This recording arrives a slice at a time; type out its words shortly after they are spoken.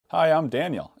Hi, I'm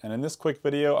Daniel, and in this quick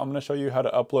video I'm going to show you how to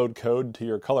upload code to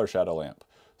your color shadow lamp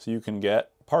so you can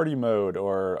get party mode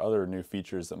or other new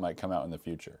features that might come out in the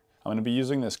future. I'm going to be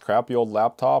using this crappy old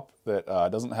laptop that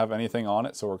doesn't have anything on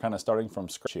it, so we're kind of starting from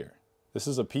scratch here. This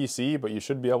is a PC, but you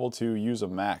should be able to use a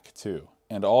Mac too.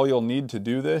 And all you'll need to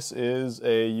do this is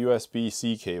a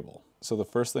USB-C cable. So the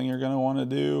first thing you're going to want to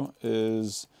do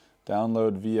is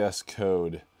download VS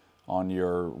Code on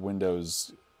your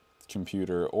Windows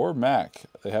computer or Mac.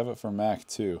 They have it for Mac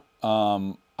too.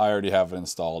 I already have it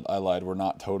installed. I lied. We're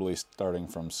not totally starting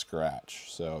from scratch.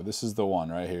 So this is the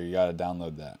one right here. You got to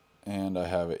download that. And I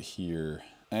have it here.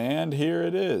 And here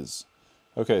it is.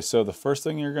 Okay, so the first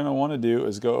thing you're going to want to do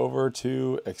is go over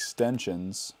to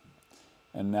extensions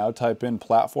and now type in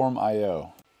platform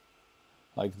IO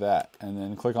like that, and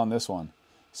then click on this one.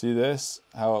 See this?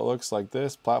 How it looks like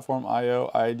this? Platform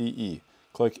IO IDE.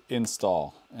 Click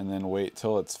install and then wait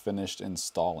till it's finished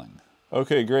installing.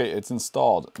 Okay, great, it's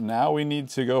installed. Now we need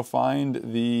to go find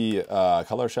the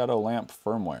color shadow lamp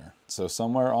firmware. So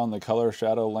somewhere on the color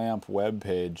shadow lamp web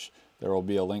page, there will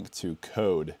be a link to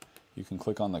code. You can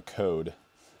click on the code.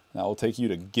 That will take you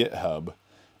to GitHub.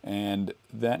 And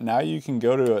that now you can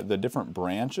go to the different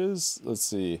branches. Let's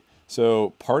see.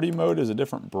 So party mode is a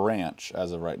different branch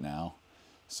as of right now.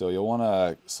 So you'll want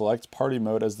to select party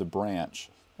mode as the branch.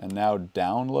 And now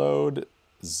download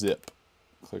zip.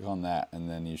 Click on that and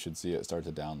then you should see it start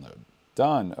to download.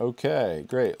 Done. Okay,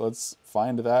 great. Let's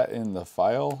find that in the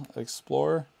file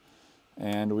explorer.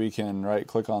 And we can right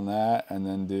click on that and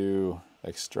then do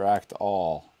extract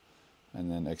all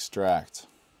and then extract.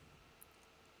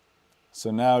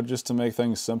 So now just to make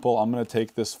things simple, I'm going to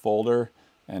take this folder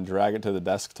and drag it to the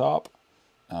desktop.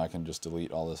 Now I can just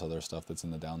delete all this other stuff that's in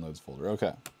the downloads folder.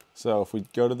 Okay. So if we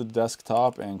go to the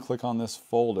desktop and click on this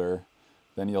folder,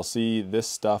 then you'll see this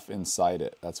stuff inside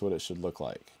it. That's what it should look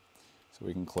like. So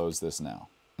we can close this now.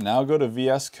 Now go to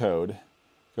VS Code,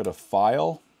 go to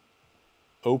File,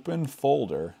 Open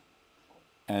Folder,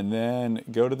 and then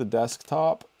go to the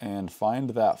desktop and find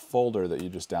that folder that you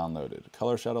just downloaded,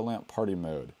 Color Shadow Lamp Party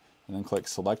Mode, and then click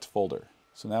Select Folder.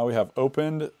 So now we have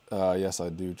opened. Yes, I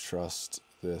do trust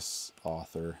this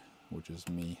author, which is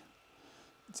me.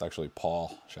 It's actually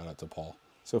Paul. Shout out to Paul.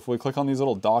 So if we click on these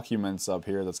little documents up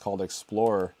here that's called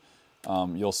Explorer,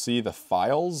 you'll see the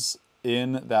files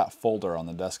in that folder on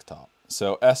the desktop.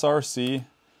 So src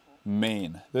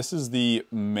main. This is the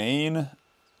main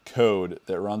code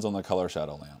that runs on the color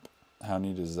shadow lamp. How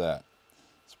neat is that?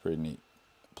 It's pretty neat.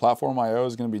 Platform IO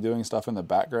is going to be doing stuff in the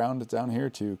background down here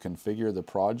to configure the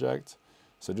project.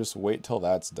 So just wait till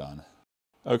that's done.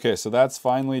 Okay, so that's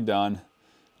finally done.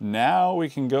 Now we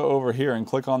can go over here and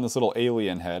click on this little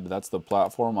alien head. That's the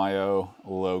Platform IO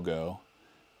logo.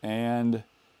 And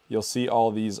you'll see all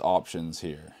these options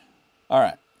here. All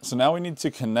right, so now we need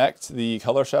to connect the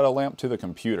color shadow lamp to the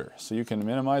computer. So you can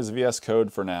minimize VS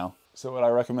Code for now. So what I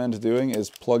recommend doing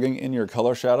is plugging in your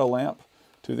color shadow lamp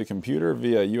to the computer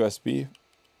via USB.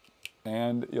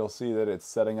 And you'll see that it's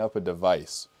setting up a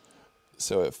device.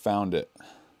 So it found it.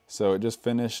 So it just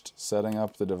finished setting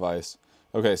up the device.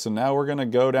 Okay, so now we're gonna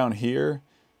go down here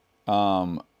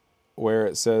where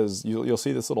it says, you'll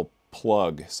see this little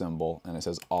plug symbol and it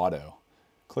says auto.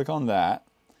 Click on that,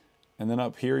 and then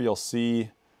up here you'll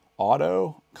see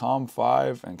auto,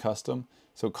 COM5, and custom.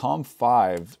 So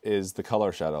COM5 is the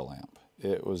color shadow lamp.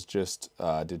 It was just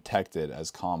detected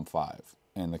as COM5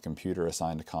 and the computer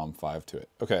assigned COM5 to it.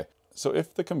 Okay, so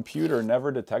if the computer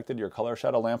never detected your color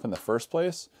shadow lamp in the first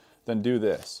place, then do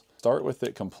this. Start with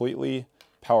it completely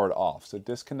powered off. So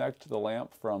disconnect the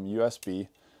lamp from USB,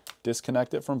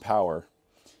 disconnect it from power,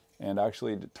 and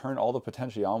actually turn all the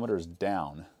potentiometers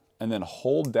down. And then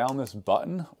hold down this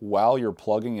button while you're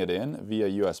plugging it in via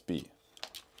USB.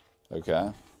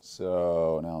 Okay,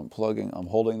 so now I'm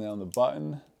holding down the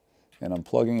button and I'm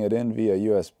plugging it in via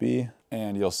USB,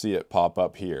 and you'll see it pop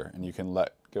up here, and you can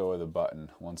let go of the button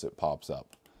once it pops up.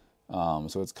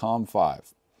 So it's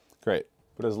COM5. Great.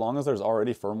 But as long as there's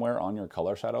already firmware on your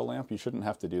color shadow lamp, you shouldn't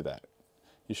have to do that.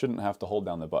 You shouldn't have to hold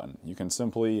down the button. You can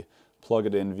simply plug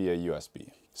it in via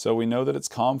USB. So we know that it's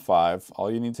COM5.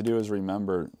 All you need to do is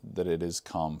remember that it is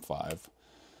COM5.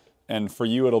 And for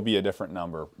you, it'll be a different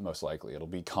number, most likely. It'll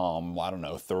be COM, I don't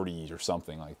know, 30 or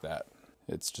something like that.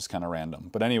 It's just kind of random.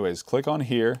 But anyways, click on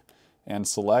here and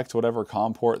select whatever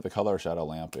COM port the color shadow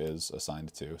lamp is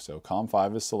assigned to. So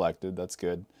COM5 is selected, that's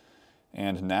good.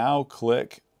 And now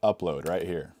click upload right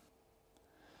here.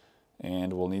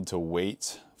 And we'll need to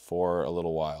wait for a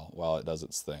little while it does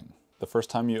its thing. The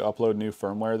first time you upload new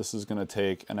firmware, this is going to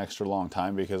take an extra long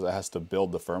time because it has to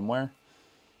build the firmware.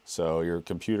 So your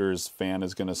computer's fan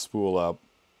is going to spool up.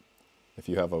 if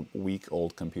you have a weak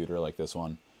old computer like this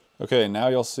one. Okay, now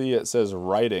you'll see it says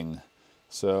writing.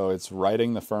 So it's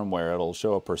writing the firmware. It'll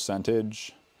show a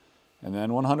percentage and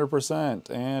then 100%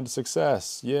 and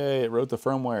success. Yay, it wrote the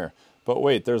firmware. But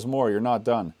wait, there's more. You're not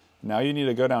done. Now you need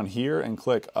to go down here and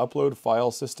click Upload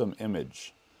File System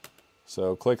Image.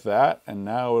 So click that, and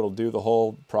now it'll do the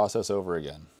whole process over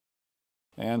again.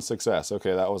 And success.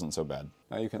 Okay, that wasn't so bad.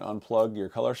 Now you can unplug your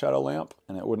color shadow lamp,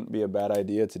 and it wouldn't be a bad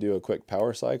idea to do a quick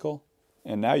power cycle.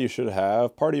 And now you should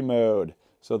have party mode.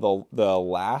 So the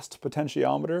last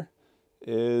potentiometer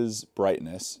is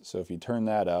brightness. So if you turn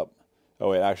that up,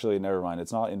 oh wait, actually, never mind.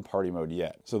 It's not in party mode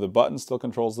yet. So the button still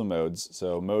controls the modes.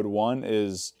 So mode 1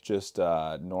 is just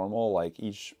normal, like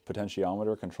each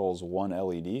potentiometer controls one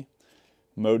LED.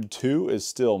 Mode 2 is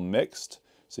still mixed.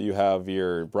 So you have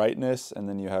your brightness, and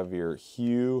then you have your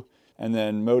hue. And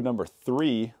then mode number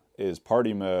 3 is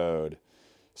party mode.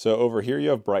 So over here you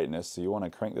have brightness. So you want to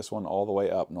crank this one all the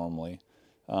way up normally.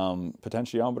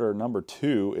 Potentiometer number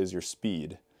 2 is your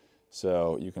speed.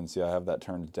 So you can see I have that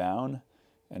turned down.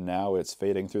 And now it's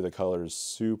fading through the colors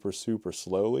super, super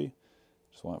slowly.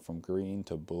 Just went from green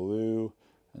to blue,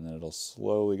 and then it'll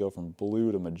slowly go from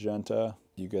blue to magenta.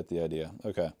 You get the idea.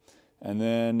 Okay. And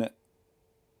then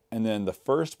the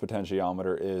first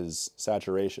potentiometer is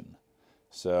saturation.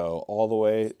 So all the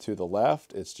way to the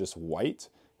left, it's just white,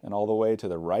 and all the way to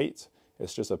the right,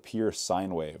 it's just a pure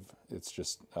sine wave. It's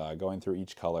just going through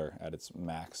each color at its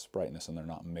max brightness, and they're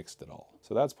not mixed at all.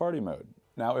 So that's party mode.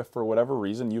 Now, if for whatever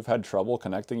reason you've had trouble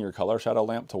connecting your color shadow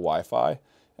lamp to Wi-Fi,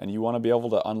 and you want to be able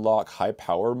to unlock high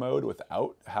power mode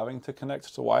without having to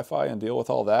connect to Wi-Fi and deal with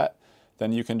all that,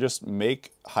 then you can just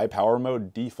make high power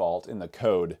mode default in the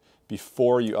code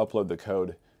before you upload the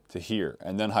code to here,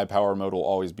 and then high power mode will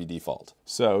always be default.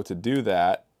 So to do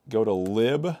that, go to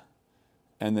lib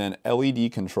and then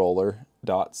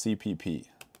ledcontroller.cpp.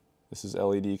 This is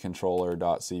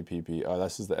ledcontroller.cpp.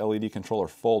 This is the LED controller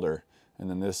folder, and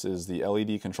then this is the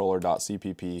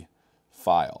ledcontroller.cpp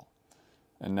file.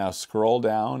 And now scroll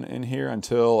down in here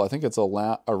until I think it's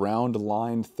around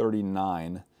line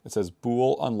 39. It says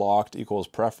bool unlocked equals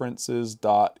preferences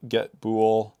dot get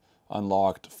bool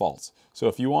unlocked false. So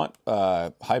if you want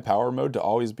high power mode to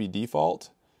always be default,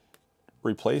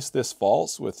 replace this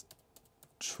false with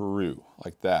true,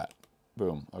 like that.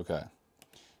 Boom, okay.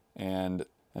 And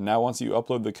now once you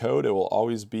upload the code, it will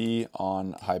always be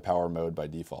on high power mode by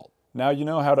default. Now you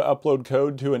know how to upload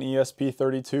code to an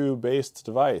ESP32 based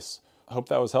device. I hope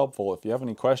that was helpful. If you have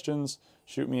any questions,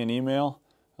 shoot me an email.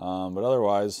 But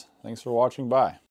otherwise, thanks for watching. Bye.